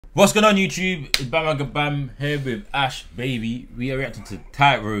What's going on YouTube? It's Bandwagonbam here with Ash, baby. We are reacting to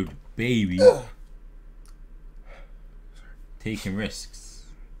Tight Road, baby. Taking risks.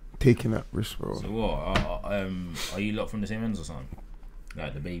 Taking that risk, bro. So what? Are you lot from the same ends or something?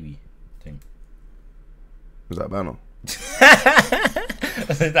 Like the baby thing. Was that banner?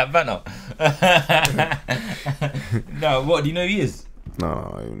 Is that banner? No, what? Do you know who he is?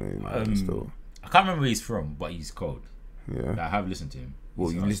 No, I don't know. Still. I can't remember where he's from, but he's cold. Yeah. Like, I have listened to him. Well,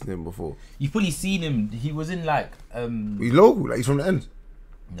 you listened to him before? You've probably seen him. He was in like He's local, like he's from the ends.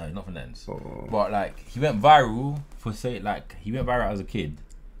 No, he's not from the ends. Oh. But like he went viral for saying he went viral as a kid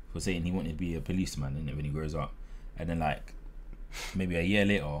for saying he wanted to be a policeman, innit, when he grows up. And then like maybe a year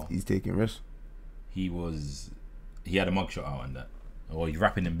later he's taking risks. He had a mugshot out and that. Or he's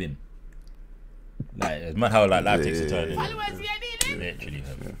rapping in bin. Like it's mad how like life takes a turn. Literally.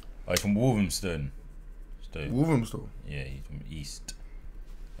 Yeah. Oh, he's from Wolverhampton. Wolverhampton? Yeah, he's from East.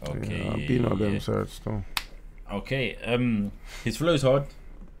 Okay. Yeah, I've been on them sides still. Okay, his flow's hard,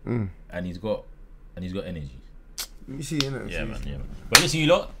 and he's got energy. Let me see, innit? Yeah, man. But listen, you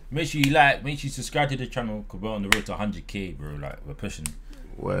lot, make sure you like, make sure you subscribe to the channel, because we're on the road to 100k, bro. Like we're pushing.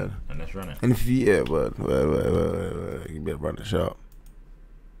 Well, and let's run it. And if you you better run the shop.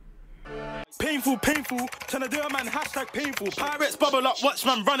 Painful, tryna do a man, hashtag painful. Pirates bubble up, watch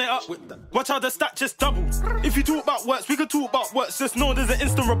man run it up. Watch how the stat just doubles. If you talk about works, we could talk about works. Just know there's an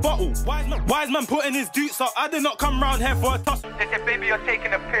instant rebuttal. Wise man putting his dukes up. I did not come round here for a toss. They say, baby, you're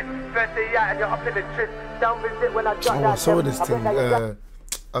taking a piss. First day out and you're up in the tryst. Down visit when I got that. I saw this thing.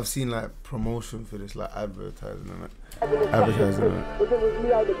 I've seen like promotion for this, like advertising on it.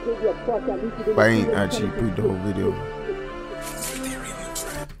 But I ain't actually put the whole video.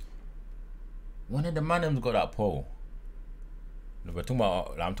 One of the man got that pole. No, we're talking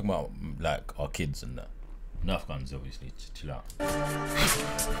about, I'm talking about like our kids and that. Nerf guns, obviously. Chill out.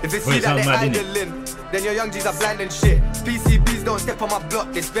 If it's you that they idling, then your young G's are blind and shit. PCBs don't step on my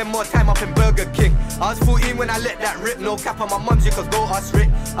block, they spend more time up in Burger King. I was 14 when I let that rip, no cap on my mums, you could go ask Rick.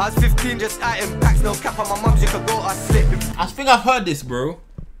 I was 15 just out in packs, no cap on my mums, you could go ask Slip. I think I've heard this, bro.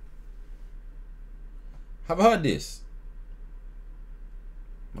 Have I heard this?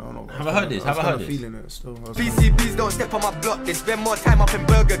 No, have I heard this? Have I heard this? Feeling it still. PCBs don't step on my block, they spend more time up in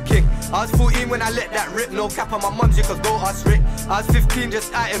Burger King. I was 14 when I let that rip, no cap on my mums, you could go ask Rick. I was 15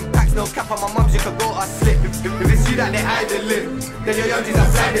 just out in packs, no cap on my mums, you could go ask Slip. If it's you that they idling, then your young G's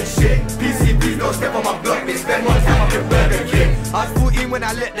are blind and shit. PCBs don't step on my block, they spend more time up in Burger King. I was 14 when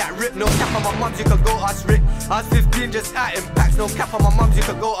I let that rip, no cap on my mums, you could go ask Rick. I was 15 just out in packs, no cap on my mums, you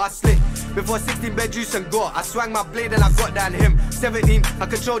could go ask Slip. Before 16 bed juice and go, I swang my blade and I got down him. 17, I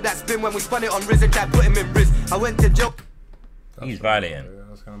controlled that spin when we spun it on Riz and tried put him in Riz. I went to jail. He's violating. Yeah,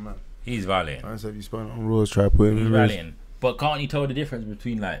 that's kind of mad. He's violating. I said you spun it on Raws, try put him in Riz. He's violating. But can't you tell the difference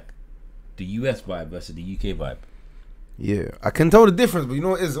between like the US vibe versus the UK vibe? Yeah, I can tell the difference, but you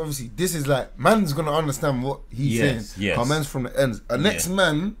know what it is? Obviously, this is like, man's gonna understand what he's saying. Yes. Our man's from the ends. A next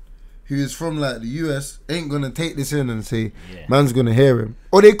man who is from like the US ain't gonna take this in and say, man's gonna hear him.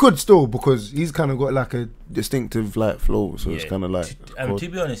 Or they could still, because he's kind of got like a distinctive like flow, so it's kind of like. To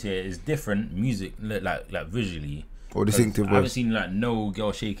be honest, it's different music, like visually. Or distinctive. I haven't seen like no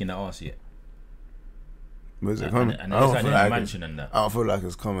girl shaking that ass yet. Where's it coming? And it's like in a mansion and that. I don't feel like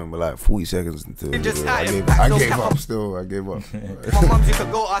it's coming, but like 40 seconds into it. I gave up still. I gave up. My mums, you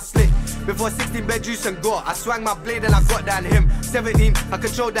could go ask Slick. Before 16 bed juice and go, I swang my blade and I got down him. 17, I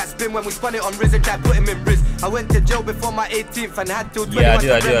controlled that spin when we spun it on Riz and tried put him in Riz. I went to jail before my 18th and had till 21 to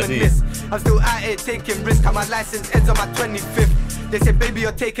reminisce. I'm still out here taking risks, and my license ends on my 25th. They say, baby,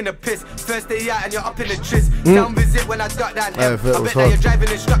 you're taking a piss. First day out and you're up in the tryst. Down visit when I got down him. I bet that your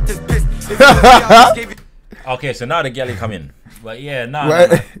driving instructor's pissed. If you I gave you. Okay, so now the galley come in. But yeah,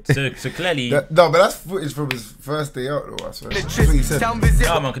 nah. So clearly. No, but that's footage from his first day out though, I swear. That's what he said.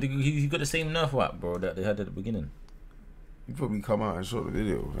 Nah, man, because he got the same Nerf whack, bro, that they had at the beginning. You probably come out and show the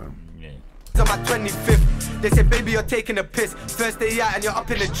video, man. Yeah. On my 25th, they say, baby, you're taking a piss. First day out and you're up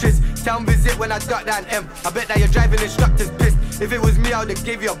in the tryst. Town visit when I got down M. I bet that your driving instructor's pissed. If it was me, I would've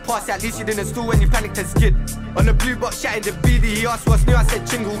gave you a pass. At least you didn't stool when you panicked and skid. On the blue box, shouting the BD, he asked what's new. I said,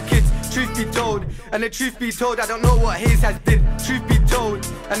 Chingle kids. Truth be told, and the truth be told, I don't know what Hayes has did. Truth be told,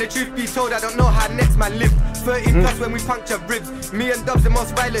 and the truth be told, I don't know how next man lived. 13 plus when we punctured ribs. Me and Dubs the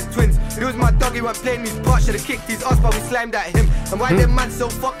most violent twins. It was my dog, he went playing his part. Should've kicked his ass, but we slimed at him. And why them man so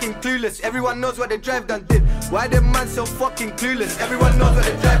fucking clueless? Everyone knows what the drive done did. Why them man so fucking clueless? Everyone knows what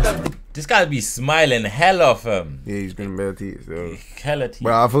the drive done did. This guy be smiling hell off him. Yeah, he's been bare teeth, so. Hella teeth.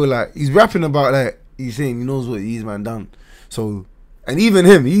 But I feel like he's rapping about that. He's saying he knows what he's man done. So, and even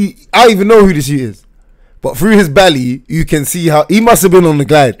him, I even know who this is. but through his belly, you can see how he must have been on the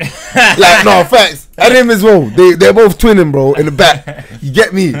glide. Like, no, facts. And him as well. They're both twinning, bro, in the back. You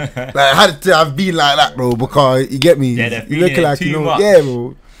get me? Like, I had to have been like that, bro, because you get me. Yeah, you looking like, you know, much. yeah,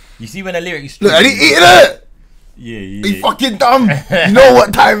 bro. You see when the lyrics. Look, and he eating it. Yeah. He fucking dumb. You know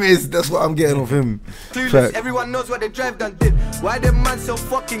what time it is? That's what I'm getting off him. Clueless. Everyone knows what the drive done did. Why them man so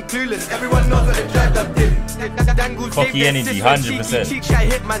fucking clueless? Everyone knows what the drive done did. Cocky energy, 100%. Cheek shot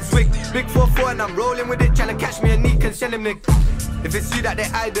hit man swig. Big 4-4 and I'm rolling with it. Trying to catch me a knee can send him nick. If it's you that they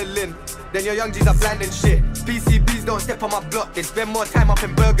idling, then your young G's are blind and shit. PCBs don't step on my block. They spend more time up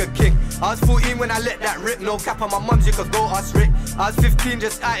in Burger King. I was 14 when I let that rip. No cap on my mums, you could go ask Rick. I was 15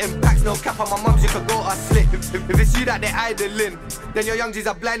 just out in packs. No cap on my mums, you could go ask Slick. If it's you that they idling, then your young G's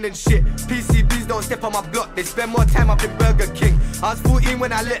are blind and shit. PCBs don't step on my block. They spend more time up in Burger King. I was 14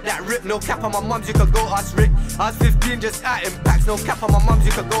 when I let that rip. No cap on my mums, you could go ask Rick. I was 15 just out in packs. No cap on my mums,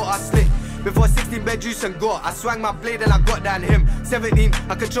 you could go ask Slick. Before 16 bed juice and gore, I swang my blade and I got down him. 17,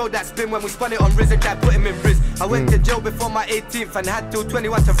 I controlled that spin when we spun it on Riz and tried put him in Riz. I went to jail before my 18th and had till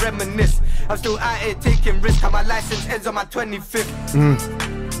 21 to reminisce. I'm still out here taking risks, and my license ends on my 25th.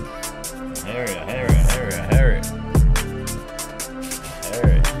 Hear it.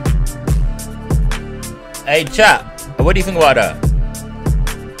 Hey, chat, what do you think about that?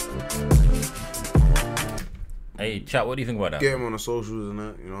 Hey, chat, what do you think about that? Get him on the socials and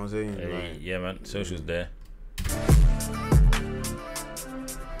that, you know what I'm saying? Hey, like, yeah, man, socials there.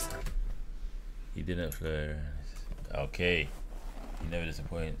 He didn't flirt. Okay. He never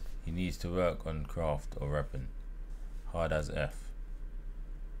disappoints. He needs to work on craft or rapping. Hard as F.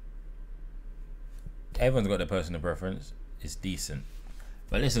 Everyone's got their personal preference. It's decent.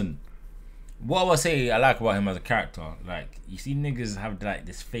 But listen, what I say I like about him as a character, like, you see niggas have like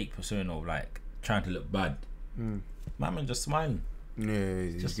this fake persona of like trying to look bad. My man just smiling. Yeah,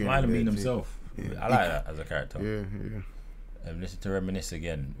 he's just smiling, being himself. Yeah. I like that as a character. Yeah. Listen to Reminisce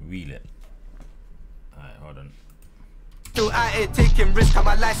again. Reel it. Alright, hold on. Still out here taking risks, and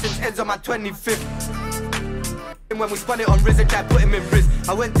my license ends on my 25th. When we spun it on Riz and tried put him in Riz.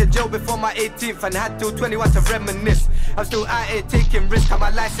 I went to jail before my 18th and had till 21 to reminisce. I'm still out here taking risks, and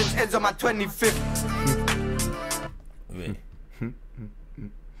my license ends on my 25th. Wait.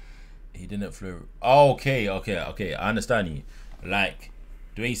 He didn't flirt. Oh, okay. I understand you. Like,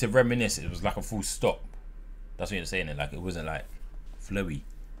 the way you said reminisce, it was like a full stop. That's what you're saying. It like it wasn't like flowy.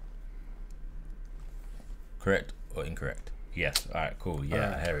 Correct or incorrect? Yes. All right. Cool.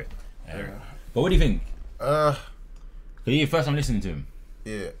 Yeah, I hear it. But what do you think? Cause you first time listening to him.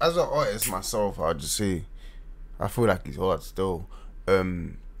 Yeah, as an artist myself, I'll just say, I feel like he's hard still.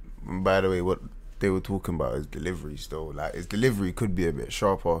 And by the way, what they were talking about is delivery still. Like, his delivery could be a bit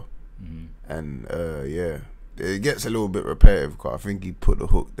sharper. And yeah, it gets a little bit repetitive because I think he put the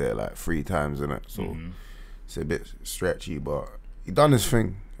hook there like 3 times in it, so it's a bit stretchy, but he done his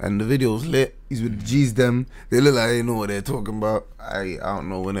thing and the video's lit. He's with the G's them. They look like they know what they're talking about. I don't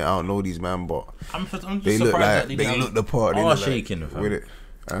know when I don't know these man, but I'm just they look surprised like that they look the part. Arse shaking with it.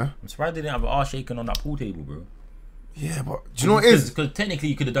 I'm surprised they didn't have an arse shaking on that pool table, bro. Yeah, but do you know what it is? Because technically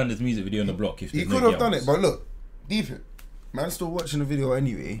you could have done this music video on the block if you could have done it, but look, deep it. Man's still watching the video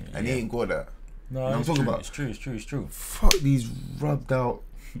anyway, and he ain't got that. No, I'm talking about. It's true. Fuck these rubbed out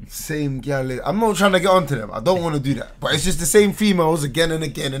same gal. I'm not trying to get onto them. I don't want to do that. But it's just the same females again and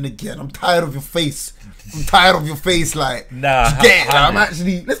again and again. I'm tired of your face. Like, nah, I'm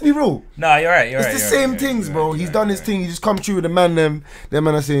actually. Let's be real. Nah, you're right. It's the same things, bro. He's done his thing. He just come through with the man. Them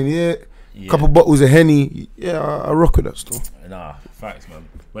man are saying, yeah. Couple bottles of Henny. Yeah, I rock with that stuff. Nah, facts, man.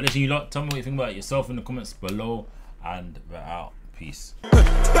 Well, listen, you lot, tell me what you think about it yourself in the comments below. And we're out. Peace.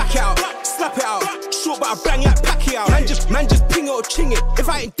 Back out, slap it out. Short but I bang like Pacquiao. Man just ping it or ching it. If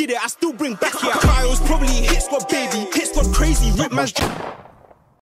I ain't did it, I still bring back out. Kyle's probably hit squad baby. Hit squad crazy. Rip man's